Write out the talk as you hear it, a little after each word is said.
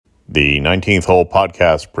The 19th Hole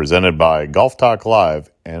podcast presented by Golf Talk Live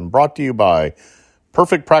and brought to you by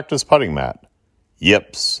Perfect Practice Putting Mat,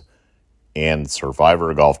 Yips, and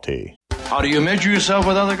Survivor Golf Tee. How do you measure yourself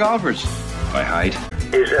with other golfers? By height.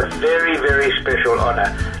 It's a very, very special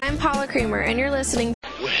honor. I'm Paula Creamer, and you're listening.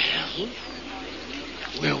 Well,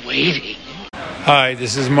 we're waiting. Hi,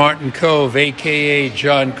 this is Martin Cove, a.k.a.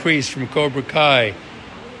 John Kreese from Cobra Kai,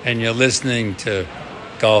 and you're listening to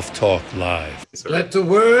Golf Talk Live. Let the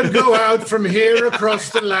word go out from here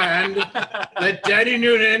across the land. Let Danny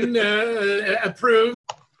Noonan approve.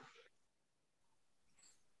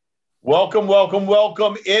 Welcome, welcome,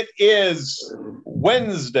 welcome. It is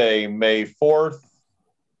Wednesday, May 4th.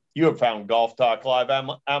 You have found Golf Talk Live.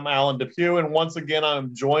 I'm Alan Depew, and once again,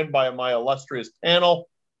 I'm joined by my illustrious panel,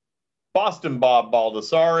 Boston Bob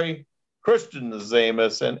Baldessari, Christian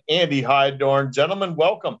Zamus, and Andy Hydorn. Gentlemen,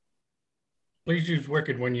 welcome. Please use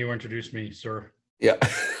wicked when you introduce me, sir. Yeah.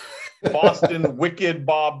 Boston Wicked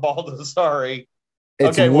Bob Baldessari.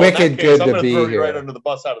 It's okay, well, wicked case, good I'm to be throw here. you right under the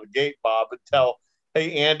bus out of the gate, Bob, and tell,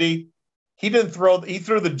 hey, Andy, he threw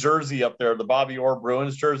the jersey up there, the Bobby Orr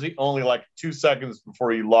Bruins jersey, only like 2 seconds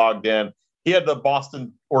before you logged in. He had the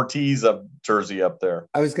Boston Ortiz jersey up there.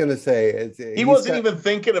 I was going to say he wasn't even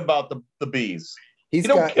thinking about the bees. He's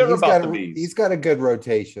don't care about the bees. He's got a good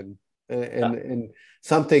rotation and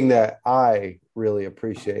something that I really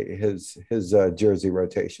appreciate his jersey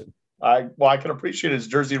rotation. I can appreciate his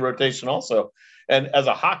jersey rotation also. And as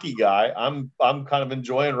a hockey guy, I'm kind of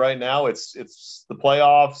enjoying right now. It's the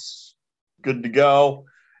playoffs, good to go.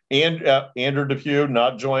 And Andrew Depew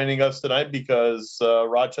not joining us tonight because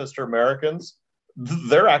Rochester Americans,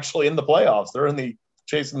 they're actually in the playoffs. They're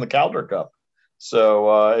chasing the Calder Cup.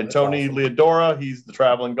 So and Tony awesome. Leodora, he's the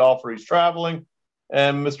traveling golfer. He's traveling.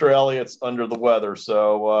 And Mr. Elliott's under the weather.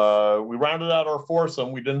 So we rounded out our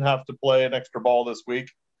foursome. We didn't have to play an extra ball this week.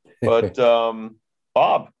 But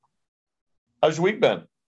Bob, how's your week been?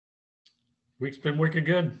 Week's been wicked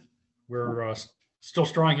good. We're still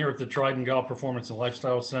strong here at the Trident Golf Performance and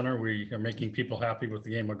Lifestyle Center. We are making people happy with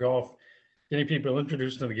the game of golf, getting people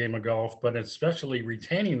introduced to the game of golf, but especially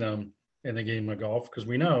retaining them in the game of golf, because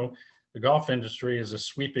we know the golf industry is a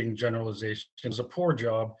sweeping generalization. It's a poor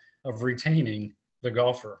job of retaining the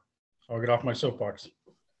golfer. I'll get off my soapbox.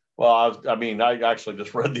 Well, I actually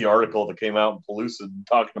just read the article that came out in Pellucid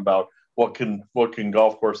talking about what can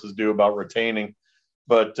golf courses do about retaining.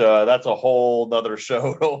 But that's a whole nother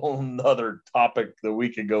show, a whole nother topic that we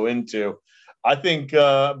could go into. I think,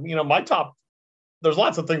 my top, there's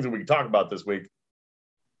lots of things that we can talk about this week.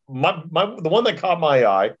 The one that caught my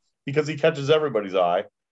eye, because he catches everybody's eye,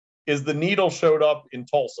 is the Needle showed up in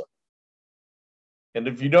Tulsa. And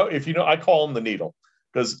if you know, I call him the Needle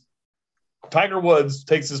because Tiger Woods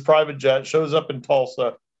takes his private jet, shows up in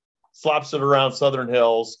Tulsa, slaps it around Southern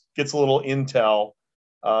Hills, gets a little intel.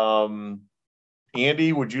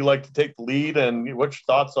 Andy, would you like to take the lead? And what's your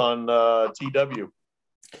thoughts on TW?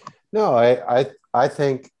 No, I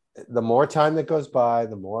think the more time that goes by,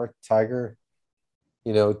 the more Tiger,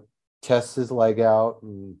 tests his leg out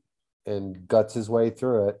and guts his way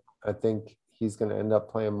through it. I think he's going to end up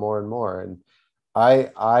playing more and more. And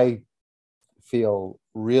I feel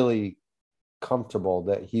really comfortable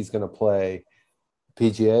that he's going to play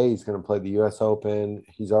PGA. He's going to play the U.S. Open.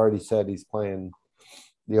 He's already said he's playing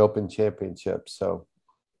the Open Championship. So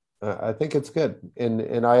I think it's good.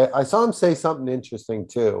 And I saw him say something interesting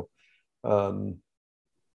too. And,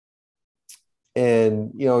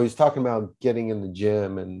 he's talking about getting in the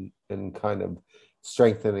gym and kind of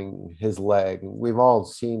strengthening his leg. We've all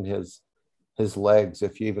seen his legs,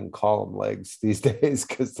 if you even call them legs these days,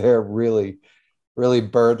 because they're really, really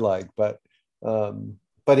bird-like. But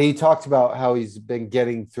he talked about how he's been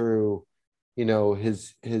getting through,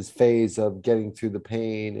 his phase of getting through the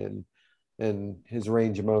pain and his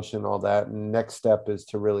range of motion, all that. And next step is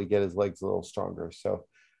to really get his legs a little stronger. So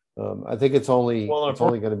I think it's only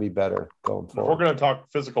going to be better going forward. If we're going to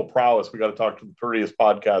talk physical prowess, we got to talk to the prettiest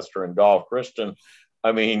podcaster in golf, Christian.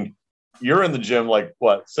 I mean, you're in the gym like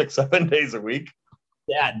what, 6-7 days a week?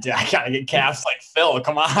 Yeah, dude, I gotta get calves like Phil.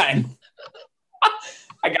 Come on.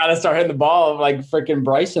 I gotta start hitting the ball of like freaking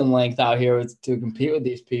Bryson length out here to compete with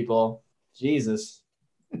these people. Jesus.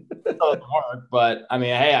 It doesn't work, but I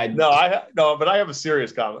mean, hey, but I have a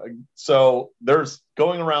serious comment. So there's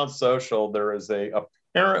going around social, there is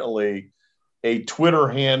apparently a Twitter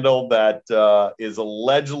handle that is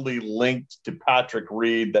allegedly linked to Patrick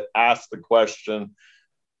Reed that asked the question.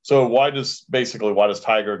 So why does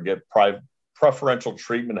Tiger get preferential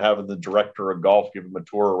treatment having the director of golf give him a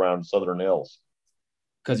tour around Southern Hills?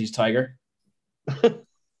 Because he's Tiger.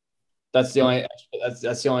 That's the only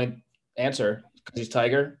answer. Because he's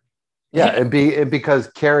Tiger. Yeah, and because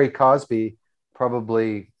Kerry Cosby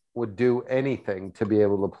probably would do anything to be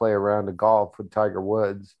able to play around a golf with Tiger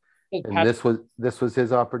Woods, and this was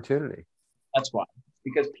his opportunity. That's why.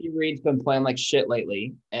 Because P. Reed's been playing like shit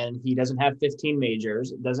lately, and he doesn't have 15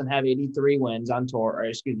 majors, doesn't have 83 wins on tour, or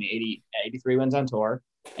 83 wins on tour,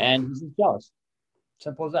 and he's just jealous.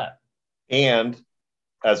 Simple as that. And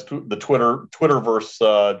as the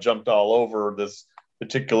Twitterverse jumped all over this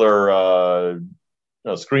particular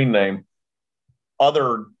screen name,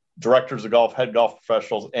 other directors of golf, head golf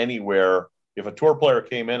professionals anywhere, if a tour player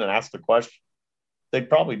came in and asked the question, they'd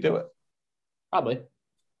probably do it. Probably.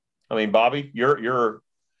 I mean, Bobby, you're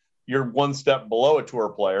one step below a tour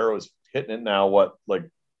player. Who's hitting it now, like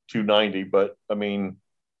 290? But I mean,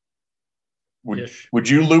 would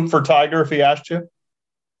you loop for Tiger if he asked you?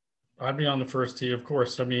 I'd be on the first tee, of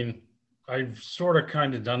course. I mean, I've sort of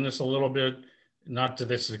kind of done this a little bit, not to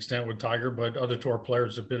this extent with Tiger, but other tour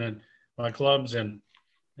players have been in my clubs, and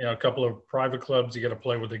a couple of private clubs. You got to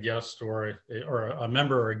play with a guest or a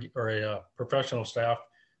member or a professional staff.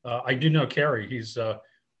 I do know Kerry. He's a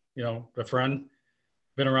friend,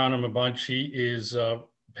 been around him a bunch. He is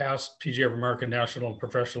past PGA of America National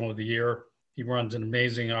Professional of the Year. He runs an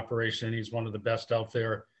amazing operation. He's one of the best out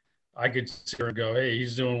there. I could sit here and go, hey,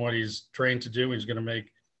 he's doing what he's trained to do. He's going to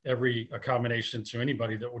make every accommodation to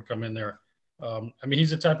anybody that would come in there. I mean,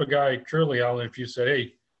 he's the type of guy, truly, Alan, if you said,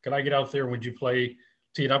 hey, can I get out there? Would you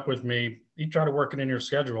tee it up with me? He'd try to work it in your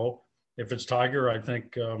schedule. If it's Tiger, I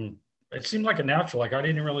think it seemed like a natural. Like, I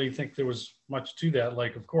didn't really think there was much to that.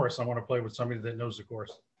 Like, of course, I want to play with somebody that knows the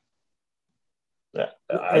course. Yeah.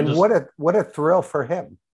 What a thrill for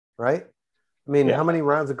him, right? I mean, how many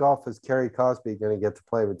rounds of golf is Kerry Cosby going to get to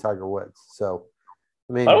play with Tiger Woods? So,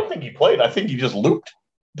 I mean, I don't think he played. I think he just looped.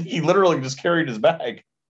 He literally just carried his bag.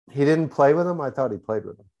 He didn't play with him? I thought he played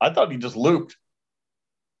with him. I thought he just looped.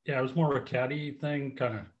 Yeah, it was more of a caddy thing,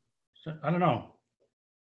 kind of. I don't know.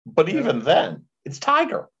 But even then, it's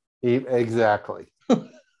Tiger. Exactly.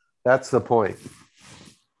 That's the point.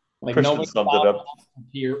 Like, Christian summed it up.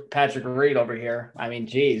 Patrick Reed over here. I mean,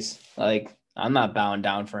 geez, like, I'm not bowing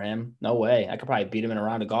down for him. No way. I could probably beat him in a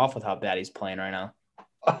round of golf with how bad he's playing right now.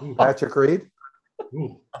 Patrick Reed?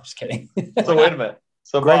 I'm just kidding. So wait a minute.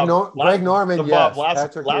 So Greg Norman, so yes.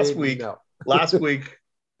 Last week,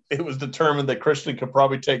 it was determined that Christian could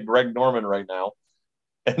probably take Greg Norman right now,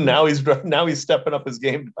 and now he's stepping up his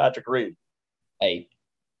game to Patrick Reed. Hey,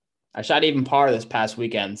 I shot even par this past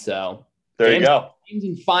weekend, so there you go. James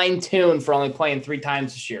in fine tune for only playing 3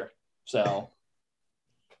 times this year. So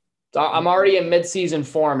I'm already in mid-season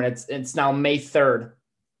form, and it's now May 3rd.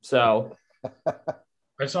 So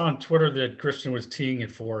I saw on Twitter that Christian was teeing at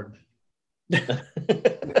Ford.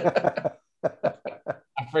 I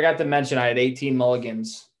forgot to mention I had 18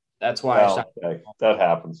 mulligans. That's why I shot. Okay. That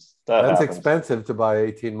happens. That's expensive to buy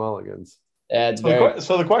 18 mulligans. Yeah, it's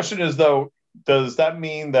so the question is, though, does that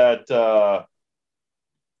mean that well,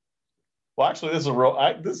 actually, this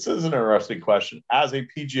is an interesting question. As a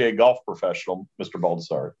PGA golf professional, Mr.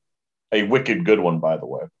 Baldessari, a wicked good one, by the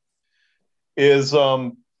way, is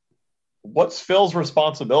what's Phil's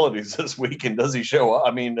responsibilities this week, and does he show up?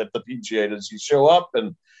 I mean, at the PGA, does he show up?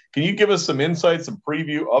 And can you give us some insights and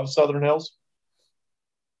preview of Southern Hills?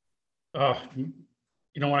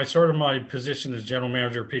 When I started my position as general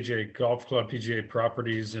manager of PGA Golf Club, PGA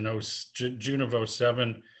Properties in June of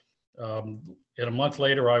 2007, and a month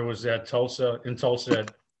later, I was in Tulsa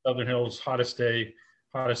at Southern Hills, hottest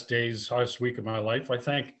week of my life. I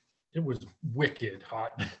think it was wicked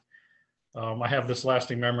hot. I have this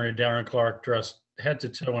lasting memory of Darren Clark dressed head to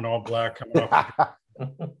toe in all black coming up.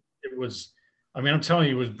 It was, I'm telling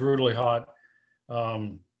you, it was brutally hot.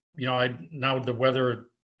 Now the weather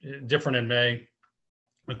different in May.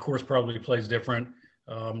 The course probably plays different.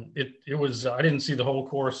 It was, I didn't see the whole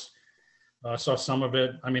course. I saw some of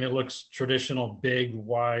it. It looks traditional, big,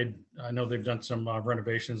 wide. I know they've done some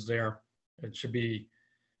renovations there. It should be,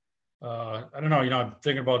 I don't know, I'm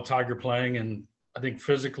thinking about Tiger playing, and I think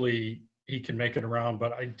physically he can make it around,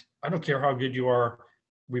 but I don't care how good you are.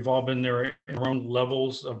 We've all been there in our own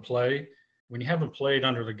levels of play. When you haven't played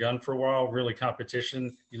under the gun for a while, really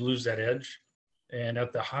competition, you lose that edge. And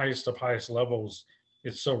at the highest of highest levels,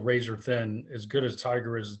 it's so razor thin. As good as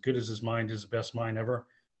Tiger is, as good as his mind is, the best mind ever.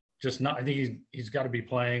 I think he's got to be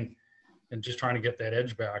playing and just trying to get that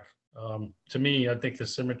edge back. To me, I think the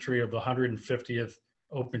symmetry of the 150th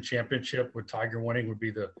Open Championship with Tiger winning would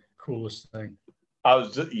be the coolest thing.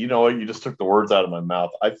 You just took the words out of my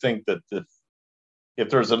mouth. I think that if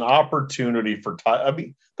there's an opportunity for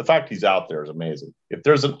Tiger, the fact he's out there is amazing. If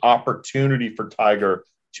there's an opportunity for Tiger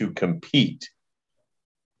to compete,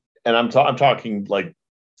 and I'm talking like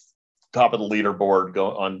top of the leaderboard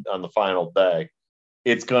go on the final day,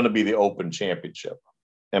 it's going to be the Open Championship.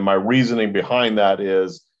 And my reasoning behind that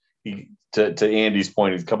is, to Andy's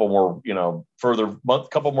point, he's a couple more,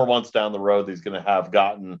 couple more months down the road, he's going to have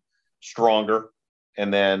gotten stronger.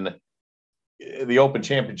 And then the Open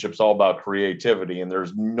Championship's all about creativity, and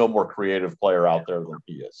there's no more creative player out there than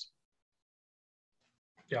he is.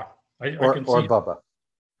 Yeah. Or Bubba.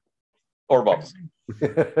 Or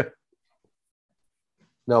Bubba.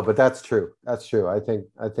 No, but that's true. That's true. I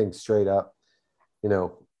think straight up,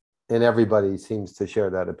 and everybody seems to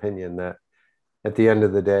share that opinion that at the end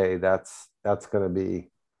of the day, that's going to be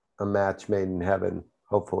a match made in heaven,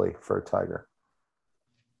 hopefully, for Tiger.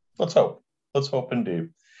 Let's hope. Let's hope indeed.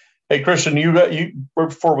 Hey, Christian,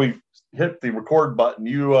 before we hit the record button,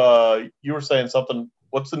 you were saying something.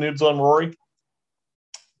 What's the news on Rory?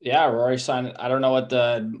 Yeah, Rory signed. I don't know what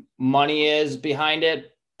the money is behind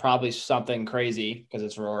it. Probably something crazy because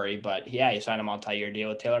it's Rory. But yeah, he signed a multi-year deal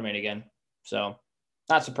with TaylorMade again. So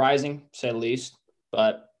not surprising, to say the least.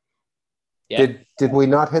 But yeah. Did we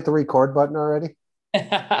not hit the record button already?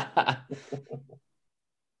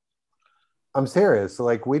 I'm serious.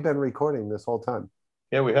 Like, we've been recording this whole time.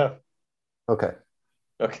 Yeah, we have. Okay.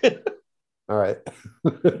 All right.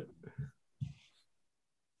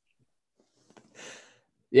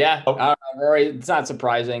 Yeah, Rory, it's not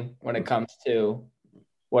surprising when it comes to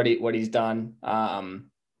what he's done.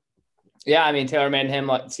 Yeah, I mean, TaylorMade and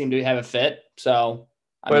him seem to have a fit. So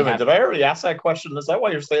wait a minute, did I already ask that question? Is that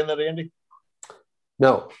why you're saying that, Andy?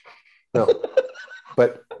 No,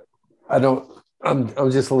 but I don't. I'm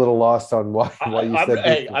just a little lost on why you said.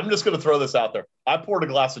 Hey, I'm just going to throw this out there. I poured a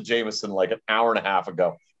glass of Jameson like an hour and a half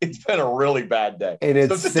ago. It's been a really bad day, and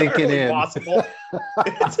it's sinking in.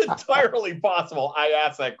 It's entirely possible I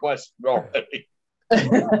asked that question already.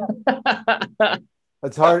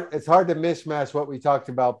 It's hard to mishmash what we talked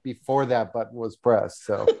about before that button was pressed.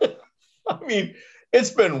 So, I mean, it's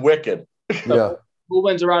been wicked. Yeah. Who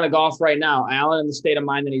wins around of golf right now? Alan in the state of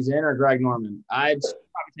mind that he's in, or Greg Norman? I'd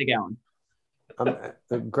probably take Alan.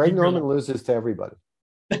 Greg Norman loses to everybody.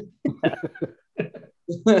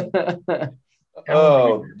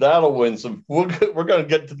 Oh, that'll win some. We're going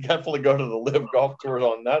to definitely go to the Live Golf Tour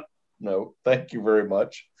on that note. Thank you very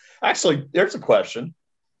much. Actually, there's a question.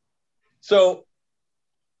 So,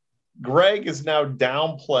 Greg is now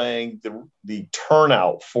downplaying the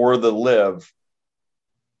turnout for the Live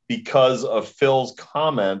because of Phil's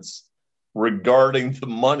comments regarding the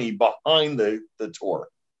money behind the tour.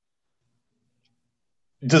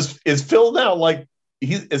 Is Phil now like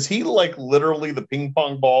is he like literally the ping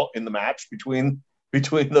pong ball in the match between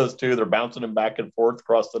those two? They're bouncing him back and forth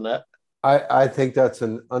across the net. I think that's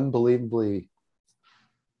an unbelievably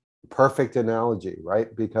perfect analogy,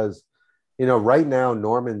 right? Because right now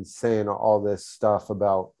Norman's saying all this stuff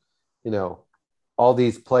about all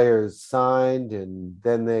these players signed and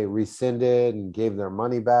then they rescinded and gave their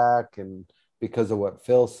money back, and because of what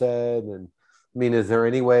Phil said. And I mean, is there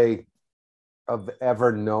any way of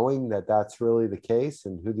ever knowing that that's really the case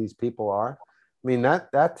and who these people are? I mean,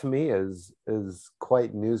 that to me is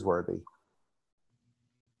quite newsworthy.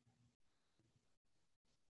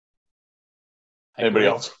 Anybody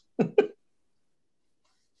else?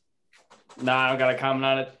 No, I don't got a comment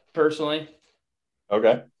on it personally.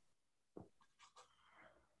 Okay.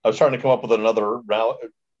 I was trying to come up with another round.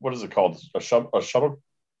 What is it called? A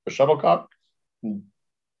shuttlecock? In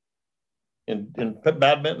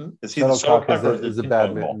badminton? Is he shuttlecock is a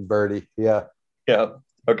badminton birdie. Yeah. Yeah.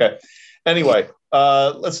 Okay. Anyway,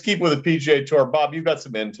 let's keep with the PGA Tour. Bob, you've got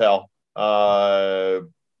some intel. I'm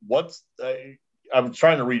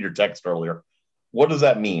trying to read your text earlier. What does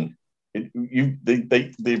that mean? The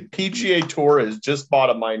PGA Tour has just bought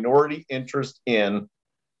a minority interest in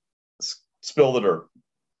Spill the Dirt.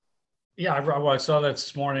 Yeah, I saw that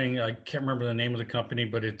this morning. I can't remember the name of the company,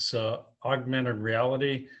 but it's Augmented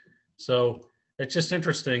Reality. So it's just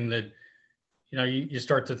interesting that, you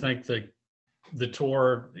start to think that the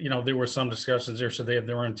tour, there were some discussions there. So they have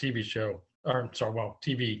their own TV show,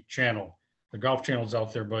 TV channel. The Golf Channel's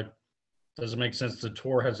out there, but does it make sense? The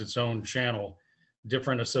tour has its own channel,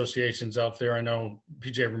 different associations out there. I know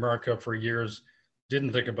PGA of America for years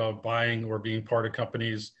didn't think about buying or being part of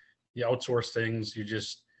companies. You outsource things. You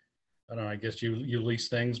just, I don't know, I guess you lease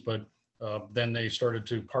things, but then they started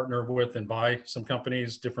to partner with and buy some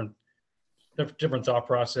companies, different thought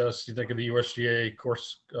process. You think of the USGA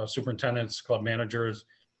course superintendents, club managers.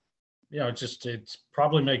 It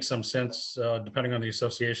probably makes some sense depending on the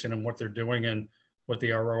association and what they're doing and what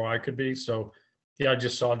the ROI could be. So, yeah, I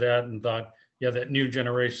just saw that and thought, yeah, that new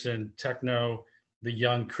generation techno, the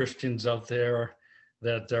young Christians out there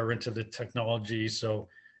that are into the technology. So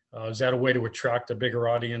Is that a way to attract a bigger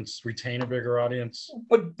audience, retain a bigger audience?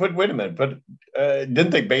 But wait a minute. But didn't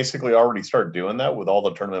they basically already start doing that with all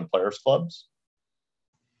the tournament players clubs?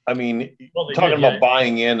 I mean, talking about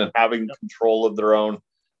buying in and having control of their own.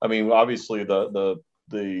 I mean, obviously the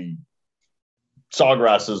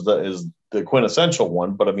Sawgrass is the quintessential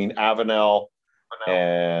one, but I mean Avenel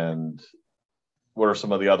and what are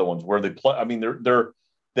some of the other ones where they play? I mean,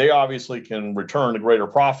 they obviously can return a greater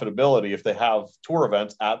profitability if they have tour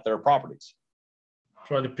events at their properties. That's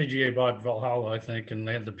why the PGA bought Valhalla, I think, and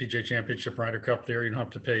they had the PGA Championship Ryder Cup there. You don't have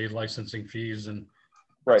to pay licensing fees and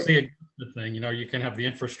right. See the thing, you can have the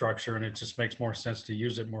infrastructure, and it just makes more sense to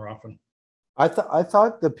use it more often. I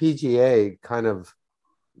thought the PGA kind of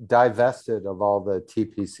divested of all the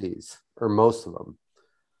TPCs or most of them.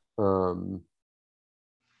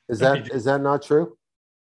 Is that not true?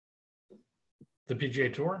 The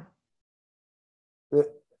PGA Tour?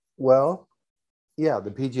 Well, yeah,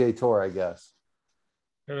 the PGA Tour, I guess.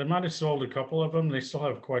 Yeah, they might have sold a couple of them. They still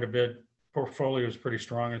have quite a bit. Portfolio is pretty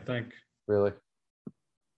strong, I think. Really?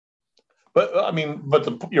 But I mean,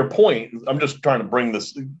 your point, I'm just trying to bring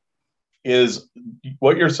this, is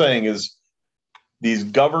what you're saying is these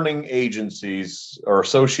governing agencies or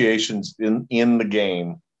associations in the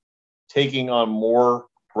game taking on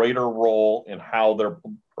greater role in how they're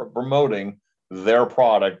promoting their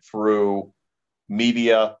product through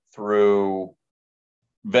media, through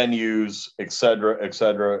venues, et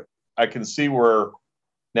cetera. I can see where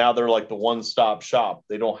now they're like the one-stop shop.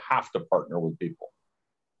 They don't have to partner with people.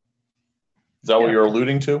 Is that what you're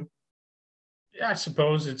alluding to? Yeah, I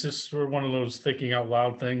suppose it's just sort of one of those thinking out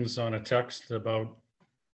loud things on a text about,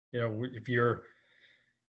 if you're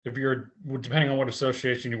depending on what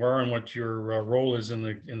association you are and what your role is in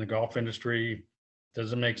the golf industry,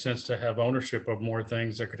 does it make sense to have ownership of more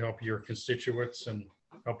things that could help your constituents and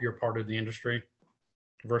help your part of the industry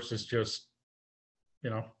versus just,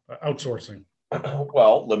 outsourcing?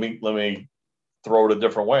 Well, let me throw it a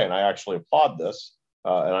different way, and I actually applaud this.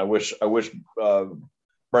 And I wish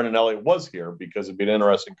Brendan Elliott was here because it'd be an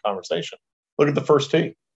interesting conversation. Look at the First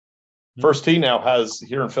Tee. First Tee now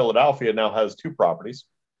here in Philadelphia has two properties.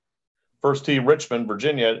 First Tee Richmond,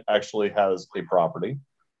 Virginia actually has a property.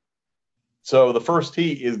 So the First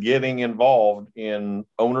Tee is getting involved in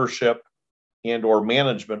ownership and or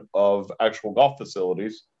management of actual golf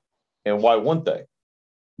facilities. And why wouldn't they?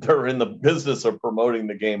 They're in the business of promoting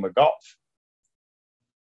the game of golf.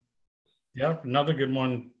 Yeah, another good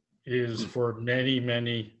one is for many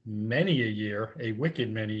a year, a wicked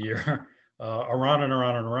many year, around and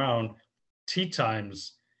around and around, tee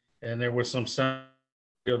times. And there was some sense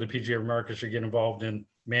the PGA of America should get involved in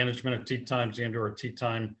management of tee times and or a tee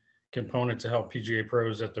time component to help PGA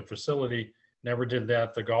pros at the facility. Never did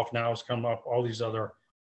that. The Golf Now has come up. All these other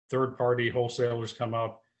third-party wholesalers come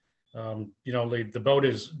up. The boat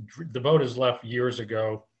is left years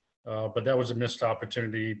ago. But that was a missed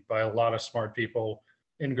opportunity by a lot of smart people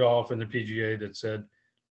in golf and the PGA that said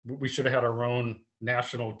we should have had our own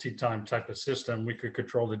national tee time type of system. We could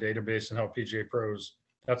control the database and help PGA pros.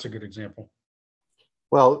 That's a good example.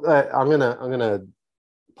 Well, I'm gonna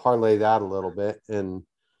parlay that a little bit and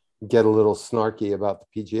get a little snarky about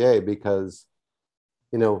the PGA because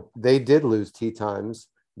they did lose tee times.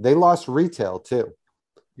 They lost retail too.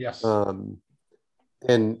 Yes.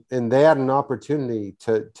 And they had an opportunity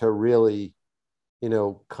to really,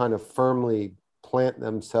 kind of firmly plant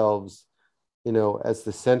themselves, as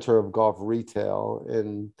the center of golf retail,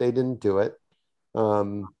 and they didn't do it.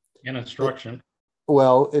 And instruction.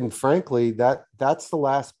 Well, and frankly, that's the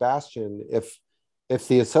last bastion. If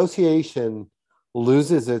the association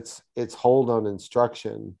loses its hold on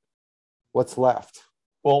instruction, what's left?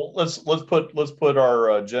 Well, let's put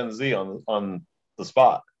our Gen Z on the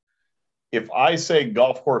spot. If I say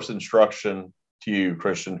golf course instruction to you,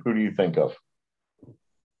 Christian, who do you think of?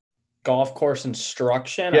 Golf course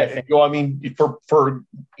instruction? Yeah, I mean, for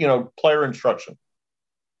player instruction.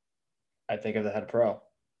 I think of the head pro.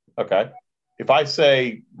 Okay. If I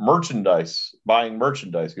say buying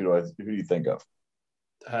merchandise, who do you think of?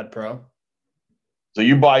 The head pro. So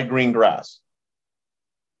you buy green grass.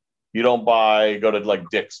 You don't go to like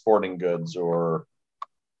Dick's Sporting Goods or.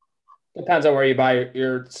 Depends on where you buy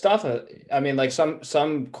your stuff. I mean, like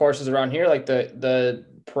some courses around here, like the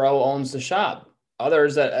pro owns the shop.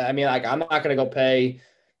 Others I'm not going to go pay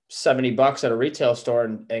 $70 at a retail store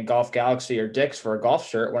in Golf Galaxy or Dick's for a golf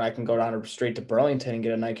shirt when I can go down the street to Burlington and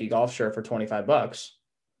get a Nike golf shirt for $25.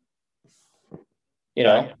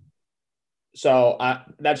 So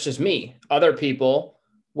that's just me. Other people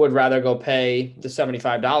would rather go pay the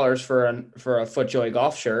 $75 for a FootJoy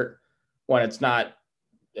golf shirt when it's not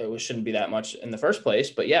shouldn't be that much in the first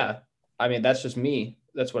place. But yeah, I mean, that's just me.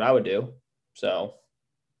 That's what I would do. So.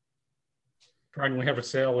 Trident, we have a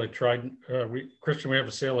sale at Trident. Christian, we have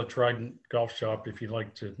a sale at Trident Golf Shop if you'd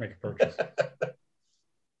like to make a purchase.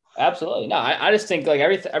 Absolutely. No, I just think like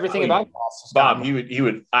everything about golf. Bob, he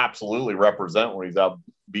would absolutely represent when he's out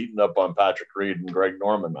beating up on Patrick Reed and Greg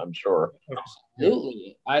Norman, I'm sure.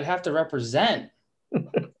 Absolutely. I'd have to represent.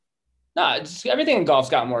 No, just everything in golf's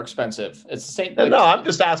got more expensive. It's the same. No, I'm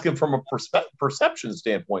just asking from a perception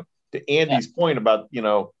standpoint. To Andy's point about,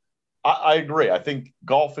 I agree. I think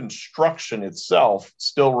golf instruction itself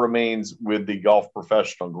still remains with the golf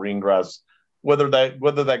professional, green grass, whether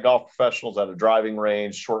that golf professional is at a driving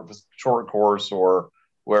range, short course, or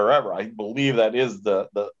wherever. I believe that is the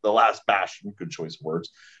last bastion. Good choice of words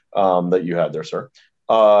that you had there, sir.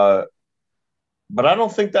 But I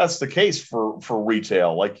don't think that's the case for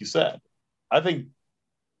retail, like you said. I think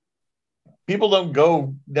people don't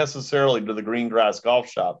go necessarily to the green grass golf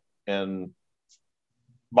shop and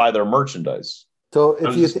buy their merchandise. So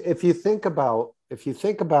if you think about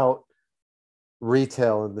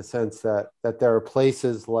retail in the sense that there are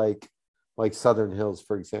places like Southern Hills,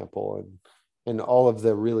 for example, and all of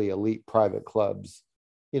the really elite private clubs,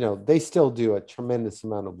 they still do a tremendous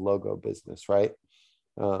amount of logo business, right?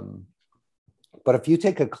 But if you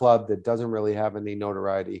take a club that doesn't really have any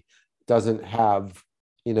notoriety, doesn't have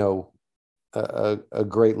a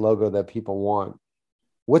great logo that people want,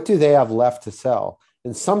 what do they have left to sell?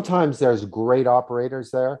 And sometimes there's great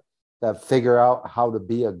operators there that figure out how to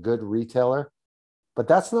be a good retailer, but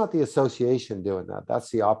that's not the association doing that. That's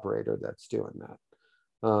the operator that's doing that.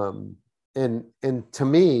 And to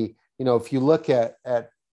me, if you look at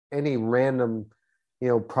any random,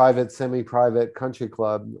 private, semi-private country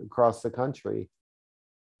club across the country,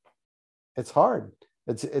 it's hard.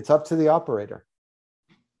 It's up to the operator.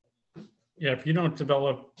 Yeah, if you don't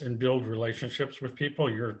develop and build relationships with people,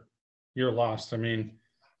 you're lost. I mean,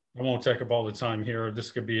 I won't take up all the time here.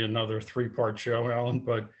 This could be another 3-part show, Alan,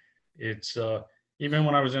 but it's even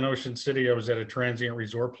when I was in Ocean City, I was at a transient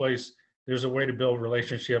resort place. There's a way to build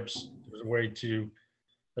relationships. There's a way to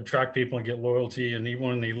attract people and get loyalty. And even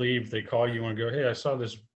when they leave, they call you and go, "Hey, I saw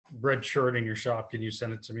this red shirt in your shop. Can you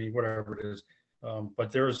send it to me?" Whatever it is.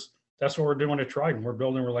 But that's what we're doing at Trident. We're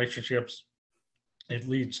building relationships. It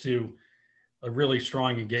leads to a really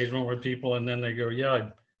strong engagement with people. And then they go, "Yeah,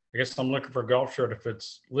 I guess I'm looking for a golf shirt. If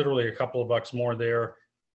it's literally a couple of bucks more there,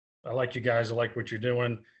 I like you guys. I like what you're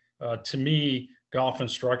doing." To me, golf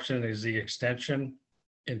instruction is the extension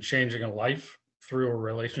in changing a life through a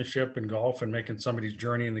relationship in golf and making somebody's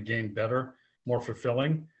journey in the game better, more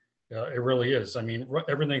fulfilling. It really is. I mean,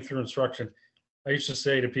 everything through instruction. I used to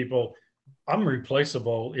say to people, I'm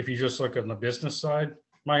replaceable if you just look on the business side.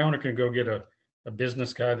 My owner can go get a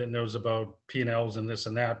business guy that knows about P&Ls and this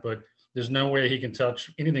and that, but there's no way he can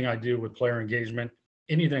touch anything I do with player engagement,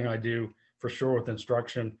 anything I do for sure with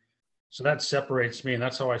instruction. So that separates me, and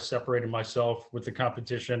that's how I separated myself with the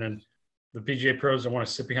competition. And the PGA pros that want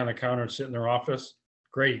to sit behind the counter and sit in their office,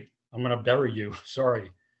 great. I'm going to bury you.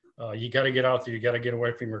 Sorry. You got to get out there. You got to get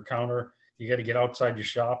away from your counter. You got to get outside your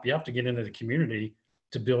shop. You have to get into the community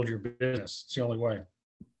to build your business. It's the only way.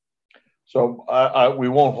 So we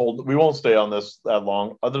won't stay on this that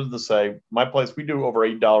long, other than to say my place, we do over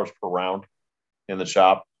 $8 per round in the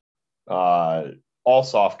shop. All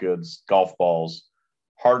soft goods, golf balls,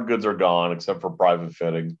 hard goods are gone except for private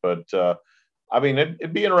fittings. But I mean,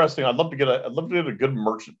 it'd be interesting. I'd love to get a good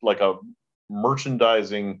merchant, like a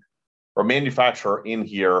merchandising or manufacturer in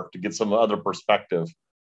here to get some other perspective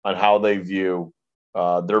on how they view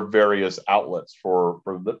their various outlets for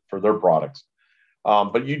their products.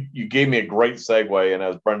 But you gave me a great segue, and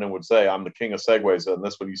as Brendan would say, I'm the king of segues. And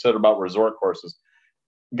this, what you said about resort courses.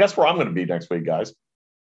 Guess where I'm going to be next week, guys?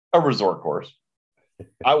 A resort course.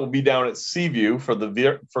 I will be down at Seaview for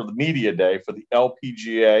the media day for the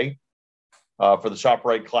LPGA, for the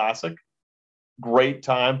ShopRite Classic. Great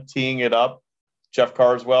time teeing it up. Jeff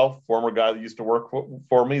Carswell, former guy that used to work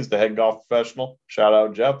for me, is the head golf professional. Shout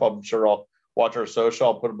out, Jeff. I'm sure I'll watch our social.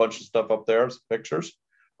 I'll put a bunch of stuff up there, some pictures.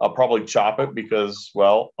 I'll probably chop it because,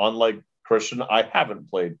 well, unlike Christian, I haven't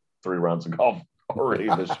played 3 rounds of golf already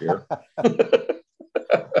this year.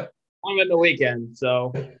 I'm in the weekend,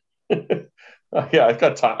 so yeah, I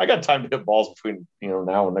got time. I got time to hit balls between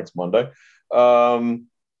now and next Monday.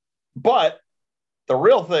 But the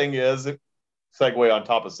real thing is, segue on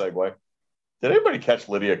top of segue. Did anybody catch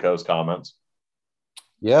Lydia Ko's comments?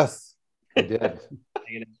 Yes, I did.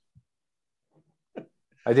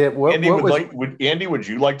 I did. Andy, would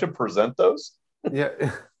you like to present those?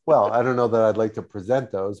 Yeah. Well, I don't know that I'd like to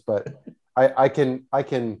present those, but I can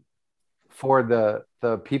for the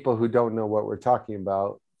the people who don't know what we're talking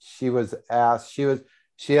about, she was asked,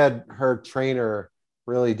 she had her trainer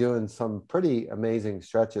really doing some pretty amazing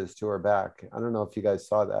stretches to her back. I don't know if you guys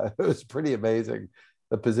saw that. It was pretty amazing,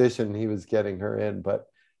 the position he was getting her in. But,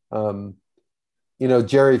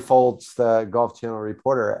 Jerry Foltz, the Golf Channel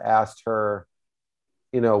reporter, asked her,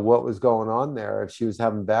 what was going on there, if she was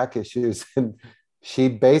having back issues. And she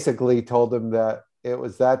basically told him that it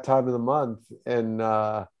was that time of the month. And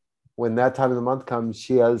when that time of the month comes,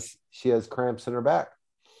 she has cramps in her back.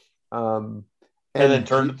 And then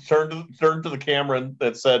turned to the camera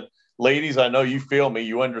that said, "Ladies, I know you feel me.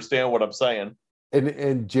 You understand what I'm saying."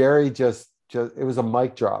 And Jerry just it was a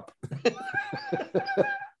mic drop.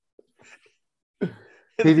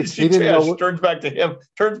 She turns back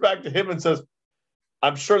to him and says,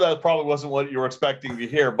 "I'm sure that probably wasn't what you were expecting to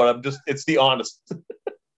hear, but it's the honest."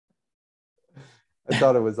 I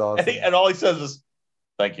thought it was awesome. And all he says is,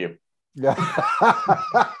 "Thank you." Yeah.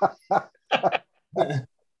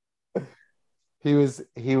 He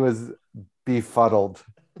was befuddled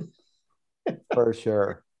for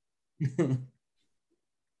sure.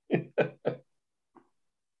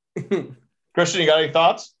 Christian, you got any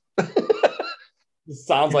thoughts? It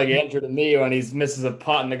sounds like Andrew to me when he misses a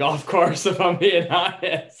putt in the golf course, if I'm being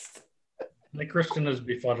honest. I think Christian is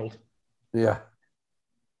befuddled. Yeah.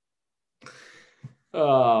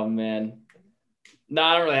 Oh, man. No,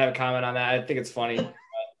 I don't really have a comment on that. I think it's funny.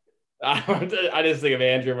 I just think of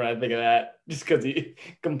Andrew when I think of that, just because he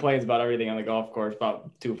complains about everything on the golf course,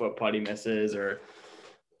 about 2-foot putt he misses or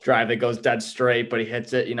drive that goes dead straight, but he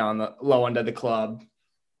hits it, on the low end of the club.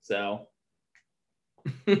 So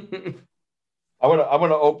I'll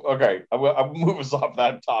move us off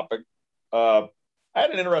that topic. I had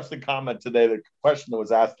an interesting comment today. The question that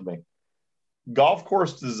was asked to me: golf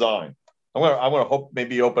course design. I'm gonna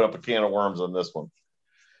maybe open up a can of worms on this one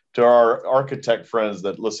to our architect friends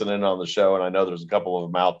that listen in on the show, and I know there's a couple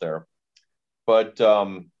of them out there. But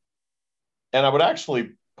and I would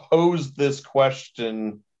actually pose this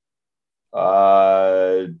question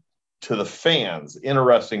to the fans.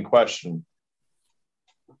 Interesting question.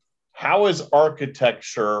 How is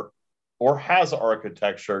architecture, or has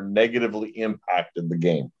architecture, negatively impacted the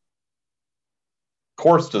game?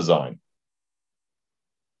 Course design.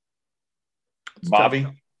 Bobby,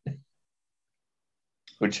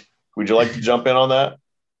 would you like to jump in on that?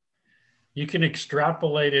 You can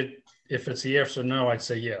extrapolate it. If it's a yes or no, I'd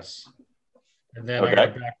say yes. And then Okay. I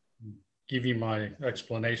go back and give you my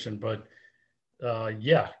explanation. But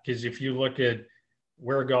yeah, because if you look at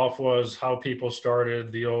where golf was, how people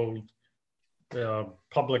started, the old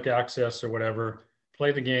public access or whatever,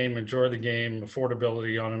 play the game, enjoy the game,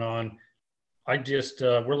 affordability, on and on.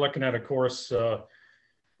 We're looking at a course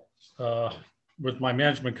with my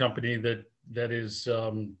management company that is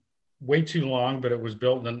way too long, but it was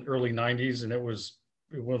built in the early 90s, and it was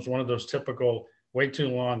one of those typical way too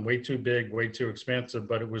long, way too big, way too expensive,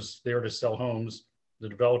 but it was there to sell homes. The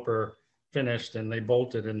developer finished and they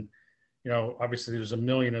bolted, and obviously there's a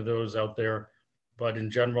million of those out there, but in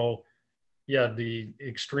general, yeah, the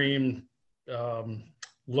extreme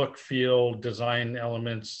look, feel, design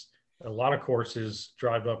elements, a lot of courses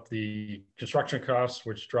drive up the construction costs,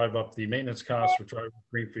 which drive up the maintenance costs, which drive up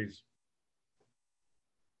green fees.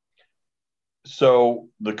 So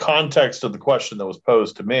the context of the question that was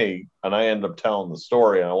posed to me, and I ended up telling the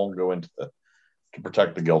story, and I won't go into to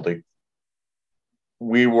protect the guilty.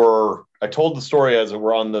 I told the story as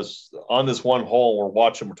we're on this one hole,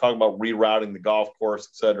 we're talking about rerouting the golf course,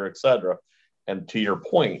 et cetera, et cetera. And to your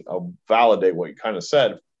point, I'll validate what you kind of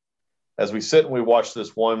said. As we sit and we watch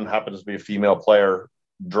this one, happens to be a female player,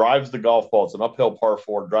 drives the golf ball. It's an uphill par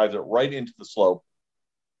 4, drives it right into the slope,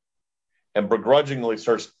 and begrudgingly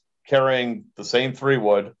starts carrying the same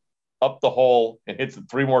 3-wood up the hole and hits it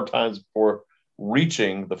 3 more times before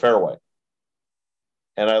reaching the fairway.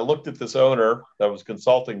 And I looked at this owner that I was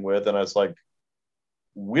consulting with, and I was like,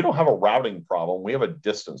 we don't have a routing problem. We have a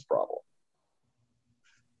distance problem.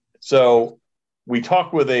 So we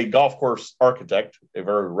talked with a golf course architect, a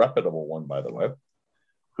very reputable one, by the way,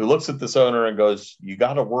 who looks at this owner and goes, you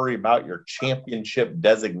got to worry about your championship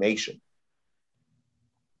designation.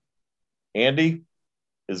 Andy,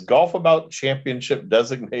 is golf about championship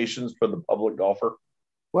designations for the public golfer?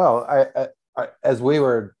 Well, I as we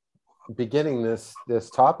were beginning this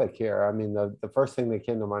topic here, I mean, the first thing that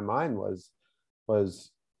came to my mind was,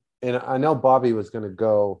 and I know Bobby was going to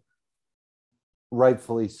go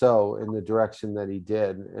rightfully so in the direction that he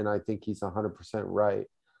did, and I think he's 100% right.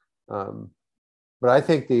 But I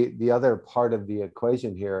think the other part of the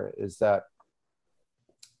equation here is that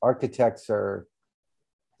architects are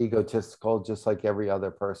egotistical, just like every other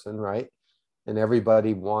person, right? and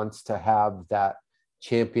everybody wants to have that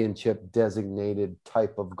championship designated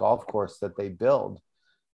type of golf course that they build.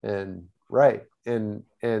 And right. And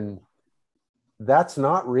that's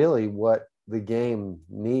not really what the game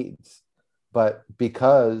needs. But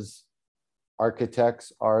because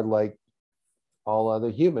architects are like all other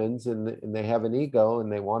humans, and they have an ego,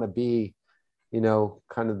 and they want to be,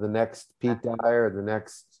 kind of the next Pete Dye or the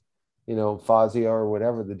next, Fazio or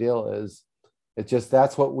whatever the deal is. It's just,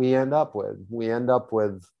 that's what we end up with. We end up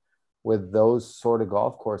with those sort of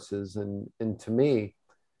golf courses. And to me,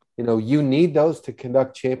 you need those to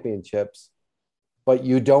conduct championships, but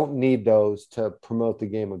you don't need those to promote the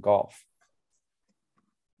game of golf.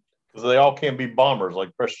 Because they all can't be bombers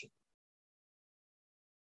like Christian.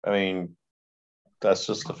 I mean, that's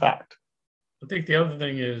just a fact. I think the other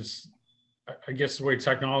thing is, I guess the way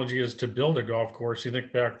technology is to build a golf course, you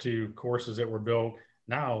think back to courses that were built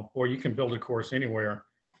now, or you can build a course anywhere,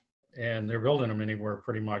 and they're building them anywhere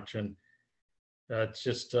pretty much. And that's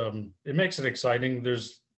just, it makes it exciting.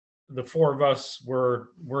 There's the four of us, we're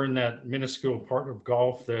in that minuscule part of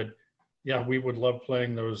golf that, yeah, we would love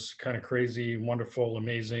playing those kind of crazy, wonderful,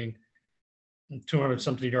 amazing 200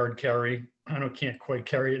 something yard carry. Can't quite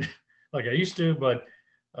carry it like I used to, but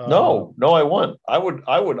no, I wouldn't. I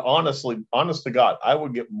would honest to God, I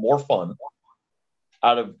would get more fun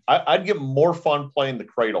I'd get more fun playing the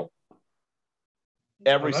cradle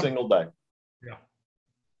every single day. Yeah.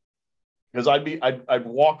 Because I'd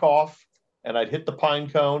walk off and I'd hit the pine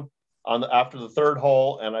cone after the third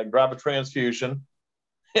hole, and I'd grab a transfusion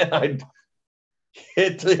and I'd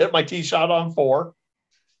hit my tee shot on 4,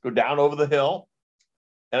 go down over the hill,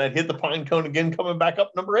 and I'd hit the pine cone again coming back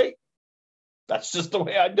up number 8. That's just the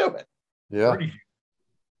way I do it. Yeah.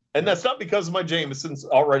 And that's not because of my Jameson's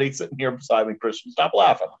already sitting here beside me, Christian. Stop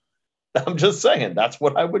laughing. I'm just saying that's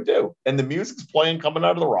what I would do. And the music's playing coming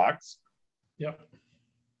out of the rocks. Yep.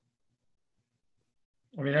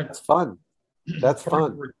 I mean, that's fun. That's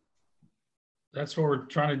fun. That's what we're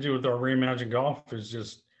trying to do with our Reimagine Golf, is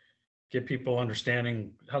just get people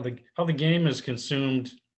understanding how the game is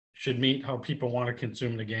consumed should meet how people want to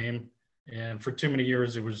consume the game. And for too many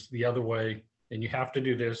years, it was the other way. And you have to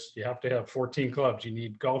do this. You have to have 14 clubs. You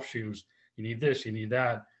need golf shoes. You need this. You need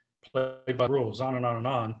that. Play by rules, on and on and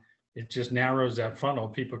on. It just narrows that funnel,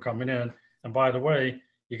 people coming in. And by the way,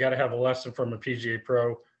 you got to have a lesson from a PGA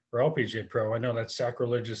Pro or LPGA Pro. I know that's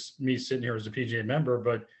sacrilegious, me sitting here as a PGA member,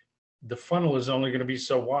 but the funnel is only going to be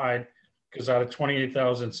so wide, because out of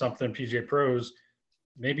 28,000 something PGA Pros,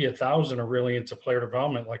 maybe 1,000 are really into player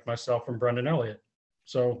development, like myself and Brendan Elliott.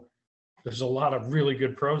 So there's a lot of really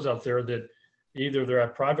good pros out there that either they're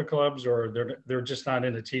at private clubs or they're just not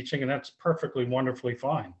into teaching, and that's perfectly wonderfully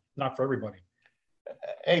fine. Not for everybody.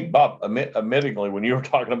 Hey, Bob, admittingly, when you were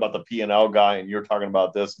talking about the P&L guy and you're talking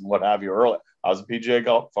about this and what have you earlier, I was a PGA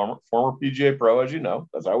golf, former PGA Pro, as you know.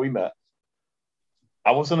 That's how we met.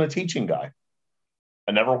 I wasn't a teaching guy.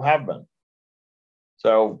 I never have been.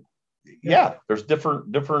 So, yeah, there's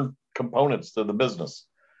different components to the business.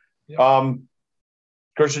 Yeah.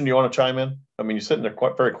 Christian, do you want to chime in? I mean, you're sitting there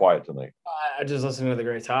very quiet tonight. I just listened to the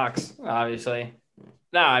great talks, obviously.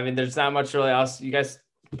 No, I mean, there's not much really else. You guys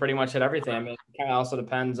pretty much hit everything. I mean, it kind of also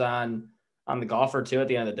depends on the golfer, too, at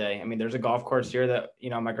the end of the day. I mean, there's a golf course here that,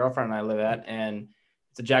 my girlfriend and I live at, and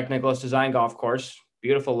it's a Jack Nicklaus design golf course.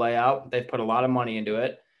 Beautiful layout. They've put a lot of money into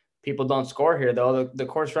it. People don't score here, though. The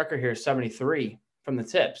course record here is 73 from the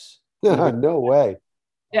tips. No way.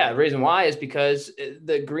 Yeah, the reason why is because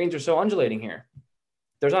the greens are so undulating here.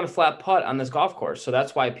 There's not a flat putt on this golf course. So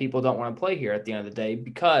that's why people don't want to play here at the end of the day,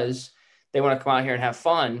 because they want to come out here and have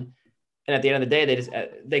fun. And at the end of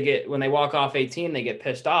the day, when they walk off 18, they get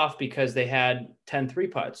pissed off because they had 10 3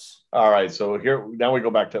 putts. All right. So now we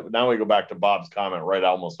go back to Bob's comment right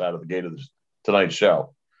almost out of the gate of tonight's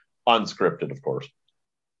show. Unscripted, of course.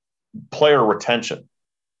 Player retention.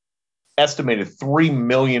 Estimated 3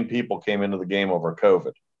 million people came into the game over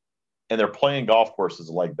COVID, and they're playing golf courses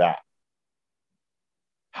like that.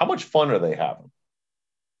 How much fun are they having?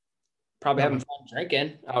 Probably having fun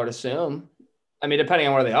drinking, I would assume. I mean, depending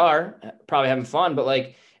on where they are, probably having fun. But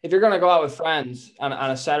like, if you're going to go out with friends on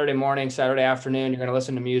a Saturday morning, Saturday afternoon, you're going to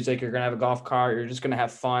listen to music, you're going to have a golf cart, you're just going to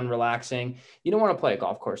have fun, relaxing. You don't want to play a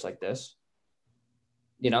golf course like this.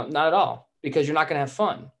 Not at all, because you're not going to have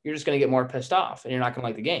fun. You're just going to get more pissed off, and you're not going to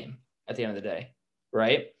like the game at the end of the day,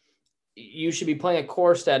 right? You should be playing a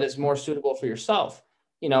course that is more suitable for yourself.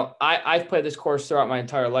 I've played this course throughout my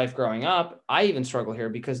entire life growing up. I even struggle here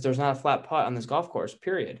because there's not a flat putt on this golf course,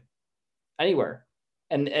 period. Anywhere.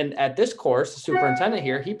 And at this course, the superintendent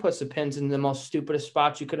here, he puts the pins in the most stupidest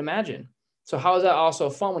spots you could imagine. So how is that also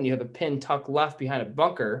fun when you have a pin tucked left behind a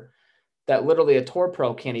bunker that literally a Tour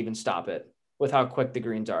Pro can't even stop it with how quick the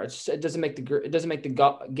greens are. It doesn't make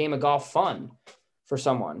the game of golf fun for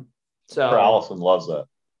someone. So Allison loves that.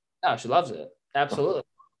 Oh, she loves it. Absolutely.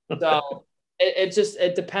 So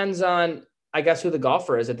it depends on, I guess, who the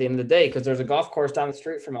golfer is at the end of the day, because there's a golf course down the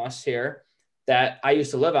street from us here that I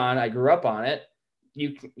used to live on. I grew up on it.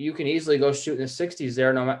 You can easily go shoot in the 60s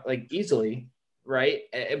there, easily, right?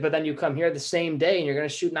 But then you come here the same day and you're going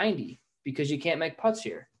to shoot 90 because you can't make putts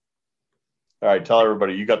here. All right, tell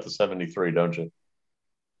everybody you got the 73, don't you?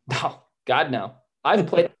 No, God, no. I've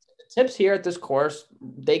played tips here at this course.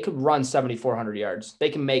 They could run 7,400 yards.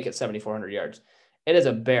 They can make it 7,400 yards. It is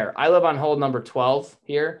a bear. I live on hole number 12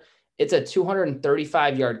 here. It's a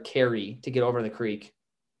 235-yard carry to get over the creek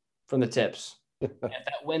from the tips. If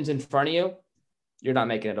that wind's in front of you, you're not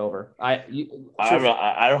making it over. I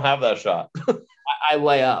don't have that shot. I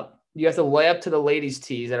lay up. You have to lay up to the ladies'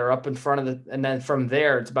 tees that are up in front of and then from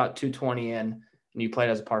there it's about 220 in, and you play it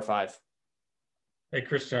as a par 5. Hey,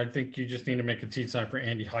 Christian, I think you just need to make a tee sign for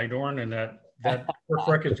Andy Hydorn, and that course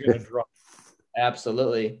record is going to drop.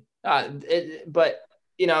 Absolutely. But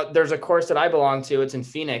there's a course that I belong to. It's in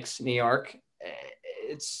Phoenix, New York.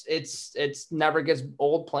 It's never gets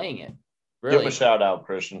old playing it. Really. Give a shout out,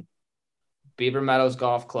 Christian. Beaver Meadows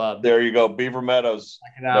Golf Club. There you go, Beaver Meadows.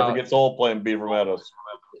 Never gets old playing Beaver Meadows.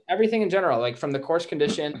 Everything in general, like from the course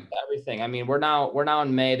condition, everything. I mean, we're now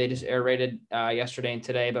in May. They just air rated yesterday and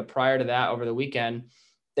today, but prior to that, over the weekend,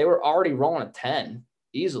 they were already rolling a 10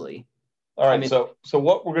 easily. All right, so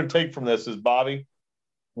what we're going to take from this is, Bobby,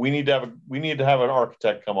 we need to have an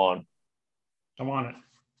architect come on. I'm on it.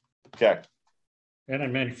 Okay. And a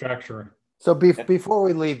manufacturer. So before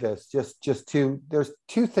we leave this, there's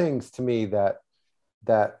two things to me that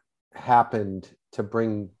happened to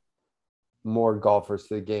bring more golfers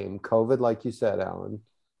to the game. COVID, like you said, Alan.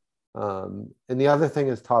 And the other thing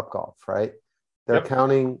is Topgolf, right? They're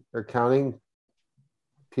counting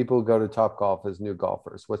people who go to Topgolf as new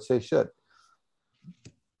golfers, which they should.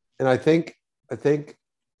 And I think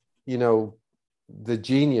the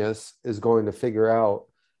genius is going to figure out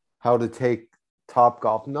how to take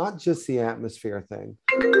Topgolf, not just the atmosphere thing,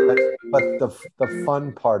 but the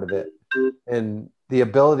fun part of it, and the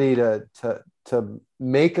ability to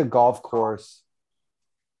make a golf course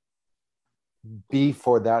be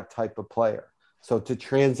for that type of player. So to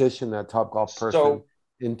transition that Topgolf person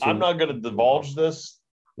into. I'm not going to divulge this,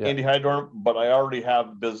 Andy Hydorn, but I already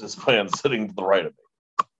have business plans sitting to the right of me.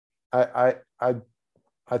 I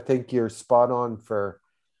think you're spot on for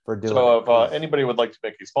doing. So if anybody would like to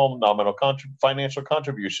make a small nominal financial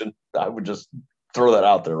contribution, I would just throw that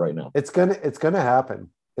out there right now. It's gonna happen.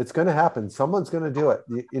 It's gonna happen. Someone's gonna do it.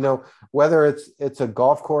 Whether it's a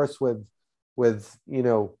golf course with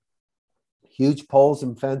huge poles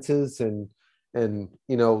and fences and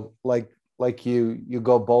like you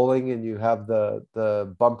go bowling and you have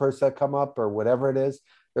the bumpers that come up or whatever it is.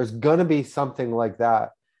 There's gonna be something like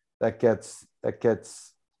that gets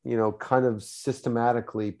kind of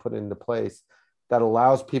systematically put into place that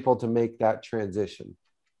allows people to make that transition.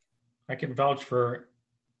 I can vouch for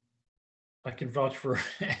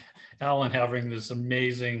Alan having this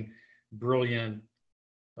amazing, brilliant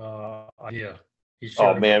idea.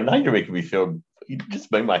 Oh man, now you're making me feel. You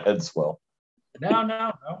just made my head swell.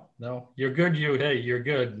 No. You're good. You're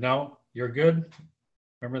good. No, you're good.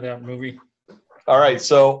 Remember that movie? All right,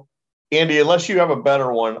 so Andy, unless you have a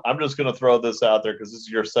better one, I'm just going to throw this out there because this is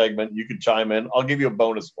your segment. You can chime in. I'll give you a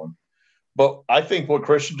bonus one. But I think what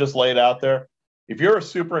Christian just laid out there, if you're a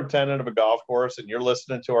superintendent of a golf course and you're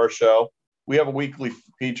listening to our show, we have a weekly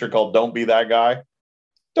feature called Don't Be That Guy.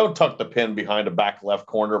 Don't tuck the pin behind a back left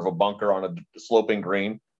corner of a bunker on a sloping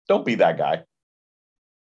green. Don't be that guy.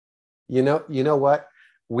 You know what?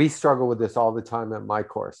 We struggle with this all the time at my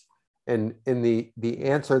course. And in the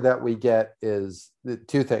answer that we get is the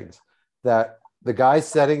two things. That the guy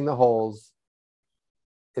setting the holes,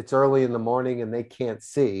 it's early in the morning and they can't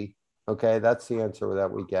see. Okay, that's the answer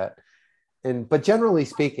that we get. But generally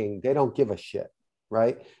speaking, they don't give a shit,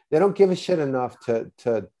 right? They don't give a shit enough to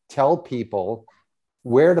tell people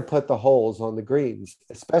where to put the holes on the greens,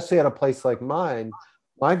 especially at a place like mine.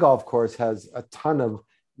 My golf course has a ton of.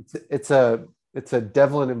 It's a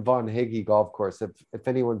Devlin and Von Higgy golf course. If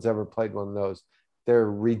anyone's ever played one of those, they're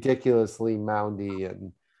ridiculously moundy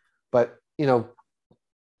But you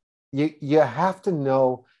have to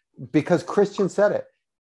know, because Christian said it.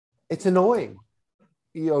 It's annoying,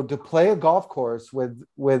 to play a golf course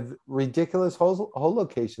with ridiculous hole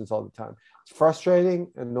locations all the time. It's frustrating,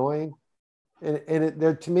 annoying,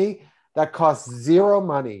 and to me that costs zero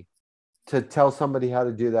money to tell somebody how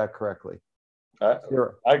to do that correctly. I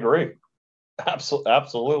agree,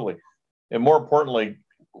 absolutely. And more importantly,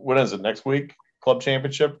 when is it? Next week? Club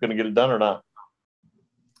championship? Going to get it done or not?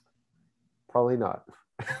 Probably not.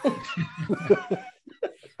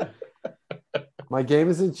 My game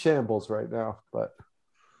is in shambles right now, but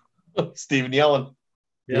Stephen Yellen.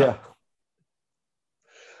 yeah.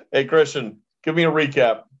 Hey, Christian, give me a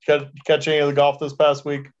recap. Catch any of the golf this past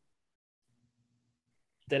week?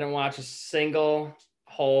 Didn't watch a single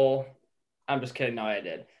hole. I'm just kidding. No, I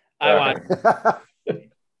did. I watched.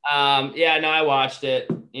 I watched it.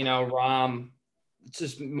 Rahm. It's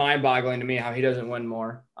just mind-boggling to me how he doesn't win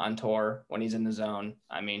more on tour when he's in the zone.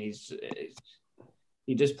 I mean,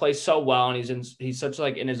 he just plays so well, and he's such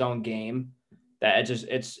like in his own game that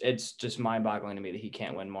it's just mind-boggling to me that he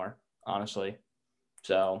can't win more, honestly.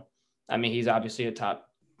 So, I mean, he's obviously he's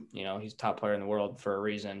a top player in the world for a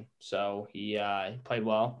reason. So he played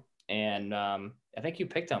well, and I think you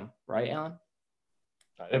picked him, right, Alan?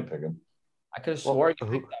 I didn't pick him. I could have swore you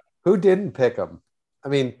picked him. Who didn't pick him? I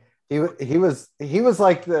mean, he was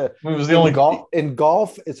like the. He was the only golf in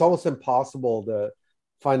golf. It's almost impossible to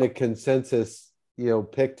find a consensus,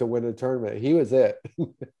 pick to win a tournament. He was it.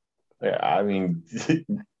 Yeah, I mean,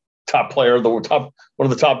 top player of one of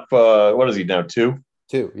the top. What is he now? Two,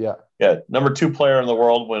 yeah. Yeah, number 2 player in the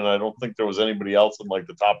world when I don't think there was anybody else in like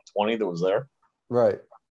the top 20 that was there. Right.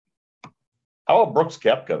 How about Brooks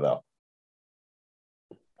Koepka though?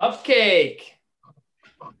 Cupcake.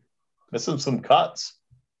 Missing some cuts.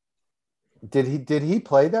 Did he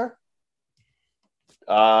play there?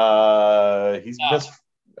 Missed.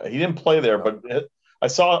 He didn't play there, but I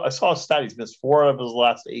saw a stat. He's missed 4 out of his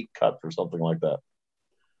last 8 cuts or something like that.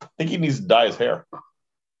 I think he needs to dye his hair.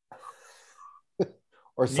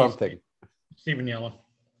 Or something. Stephen Yellen.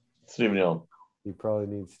 You probably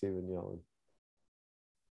need Stephen Yellen.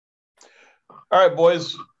 All right,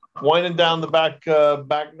 boys. Winding down the back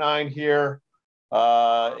 9 here.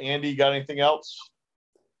 Andy, got anything else?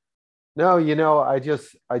 No, I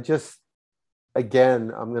just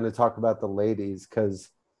again, I'm going to talk about the ladies because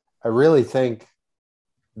I really think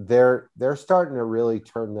they're starting to really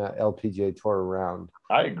turn that LPGA tour around.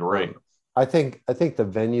 I agree. I think the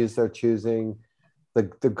venues they're choosing,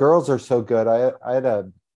 the girls are so good. I had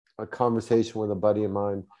a conversation with a buddy of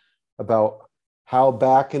mine about how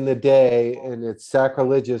back in the day, and it's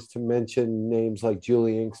sacrilegious to mention names like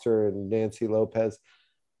Julie Inkster and Nancy Lopez,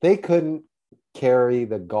 they couldn't carry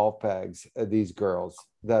the golf bags of these girls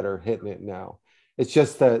that are hitting it now. It's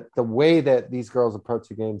just the way that these girls approach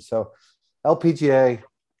the game. So LPGA,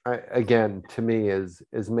 again, to me, is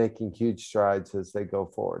making huge strides as they go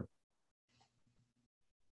forward.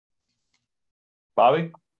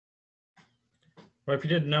 Bobby? Well, if you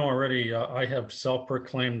didn't know already, I have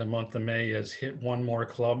self-proclaimed the month of May as hit one more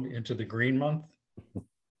club into the green month.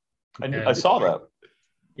 I saw that.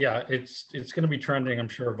 Yeah, it's going to be trending, I'm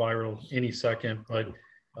sure, viral any second. But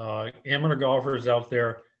amateur golfers out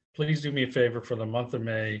there, please do me a favor for the month of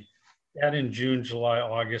May. Add in June, July,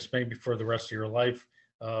 August, maybe for the rest of your life.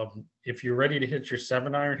 If you're ready to hit your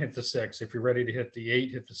 7-iron, hit the 6. If you're ready to hit the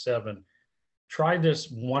 8, hit the 7. Try this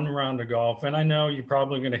one round of golf. And I know you're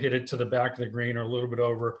probably going to hit it to the back of the green or a little bit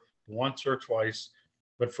over once or twice.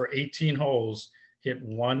 But for 18 holes, hit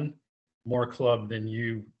one more club than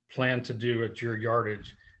you plan to do at your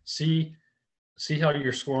yardage. See how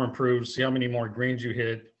your score improves. See how many more greens you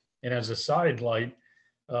hit. And as a side light,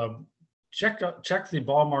 check the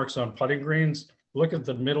ball marks on putting greens. Look at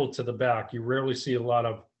the middle to the back. You rarely see a lot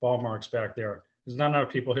of ball marks back there. There's not enough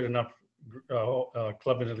people hit enough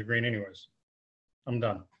club into the green anyways. I'm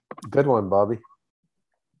done. Good one, Bobby.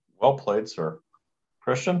 Well played, sir.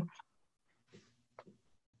 Christian?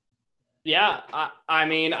 Yeah, I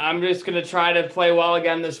mean, I'm just going to try to play well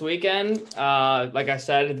again this weekend. Like I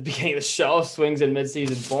said at the beginning of the show, swings in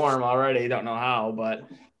midseason form already. Don't know how, but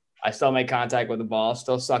I still make contact with the ball.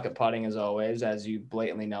 Still suck at putting as always, as you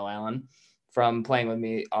blatantly know, Alan, from playing with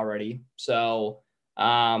me already. So,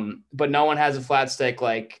 but no one has a flat stick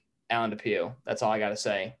like Alan DePew. That's all I got to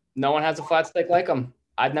say. No one has a flat stick like him.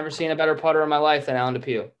 I've never seen a better putter in my life than Alan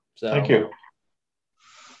DePew. So thank you.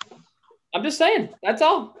 I'm just saying. That's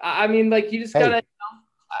all. I mean, like, you just gotta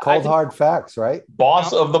cold hard facts, right?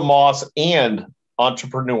 Boss of the Moss and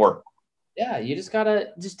entrepreneur. Yeah, you just gotta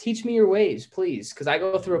teach me your ways, please, because I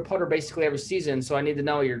go through a putter basically every season, so I need to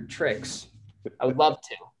know your tricks. I would love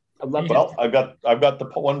to. Well, I've got the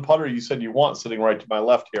one putter you said you want sitting right to my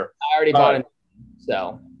left here. I already bought it.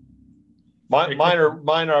 So. Mine are.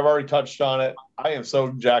 I've already touched on it. I am so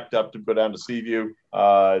jacked up to go down to Seaview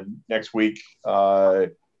next week.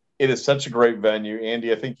 It is such a great venue,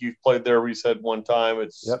 Andy. I think you've played there. We said one time.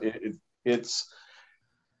 It's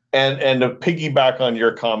and to piggyback on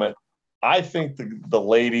your comment, I think the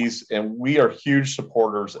ladies, and we are huge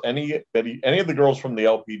supporters. Any of the girls from the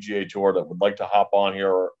LPGA Tour that would like to hop on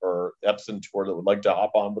here, or Epson Tour that would like to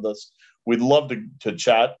hop on with us, we'd love to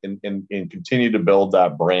chat and continue to build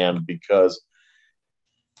that brand, because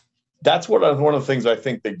that's one of the things I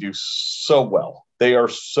think they do so well. They are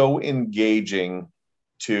so engaging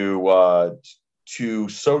to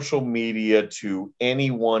social media, to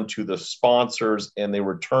anyone, to the sponsors, and they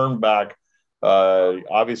return back.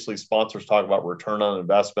 Obviously, sponsors talk about return on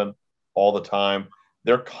investment all the time.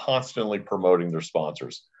 They're constantly promoting their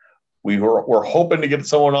sponsors. We're hoping to get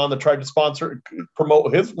someone on that tried to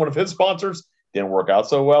promote one of his sponsors. Didn't work out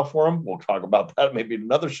so well for him. We'll talk about that maybe in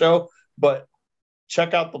another show. But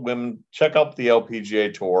check out the women. Check out the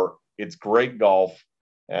LPGA Tour. It's great golf,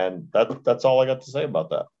 and that's all I got to say about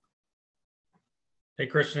that. Hey,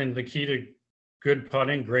 Christian, the key to good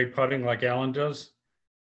putting, great putting like Alan does,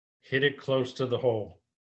 hit it close to the hole.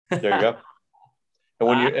 There you go. And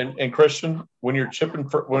when you and Christian, when you're chipping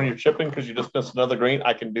because you just missed another green,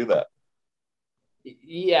 I can do that.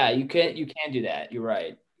 Yeah, you can do that. You're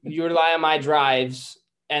right. You rely on my drives,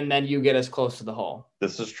 and then you get us close to the hole.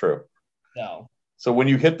 This is true. No. So when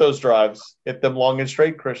you hit those drives, hit them long and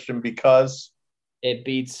straight, Christian, because it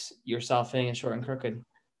beats yourself hitting it short and crooked.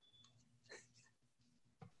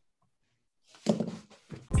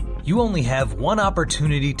 You only have one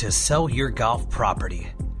opportunity to sell your golf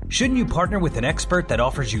property. Shouldn't you partner with an expert that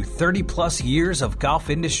offers you 30-plus years of golf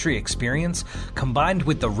industry experience, combined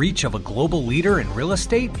with the reach of a global leader in real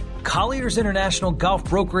estate? Colliers International Golf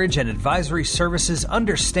Brokerage and Advisory Services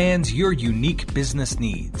understands your unique business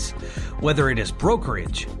needs. Whether it is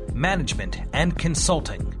brokerage, management, and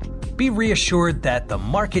consulting, be reassured that the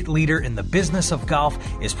market leader in the business of golf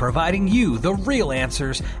is providing you the real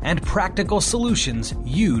answers and practical solutions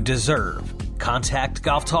you deserve. Contact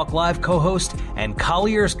Golf Talk Live co-host and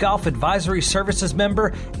Colliers Golf Advisory Services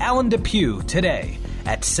member Alan Depew today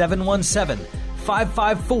at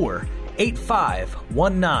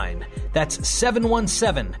 717-554-8519. That's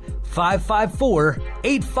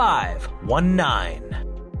 717-554-8519.